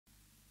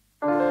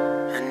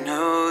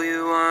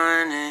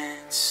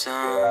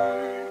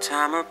some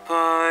time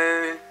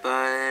apart,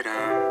 but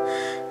I'm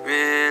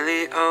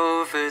really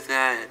over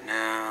that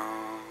now.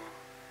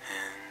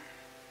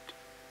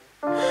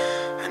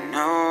 And I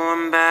know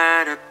I'm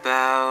bad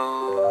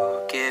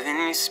about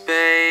giving you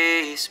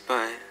space,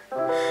 but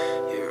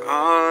you're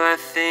all I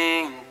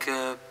think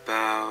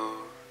about,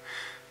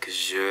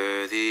 'cause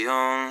you're the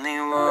only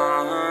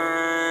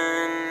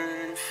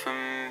one for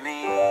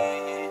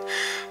me.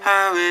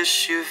 I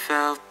wish you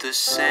felt the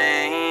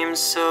same,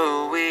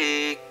 so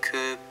we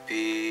could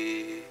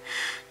be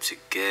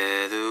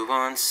together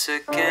once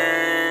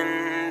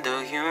again.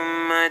 Though you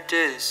might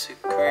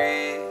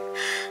disagree,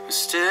 I'm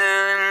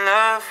still in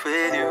love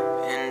with you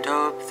and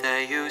hope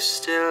that you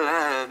still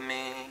love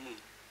me.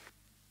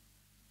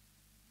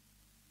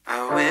 I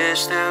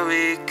wish that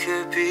we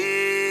could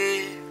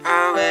be,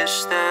 I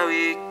wish that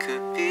we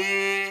could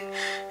be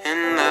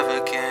in love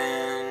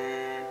again.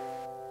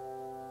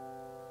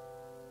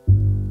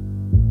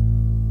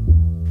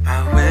 I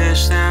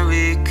wish that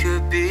we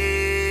could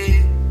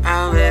be,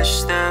 I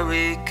wish that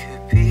we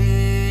could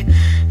be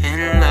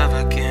in love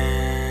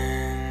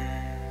again.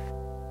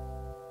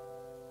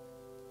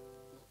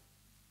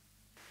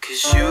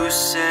 'Cause you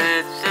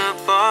set the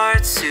bar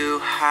too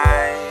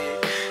high.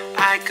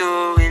 I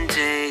go and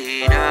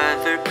date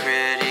other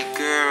pretty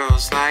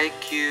girls like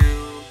you,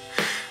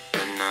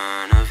 but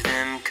none of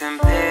them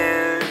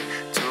compare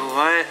to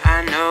what I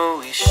know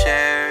we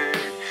shared.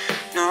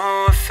 No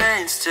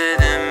offense to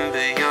them,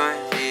 but you're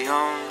the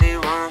only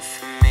one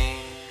for me.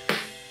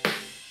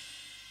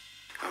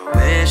 I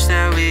wish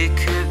that we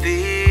could be,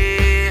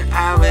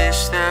 I wish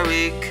that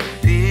we could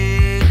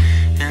be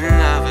in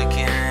love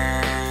again.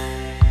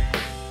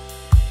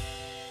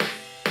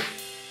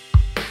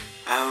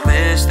 I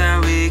wish that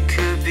we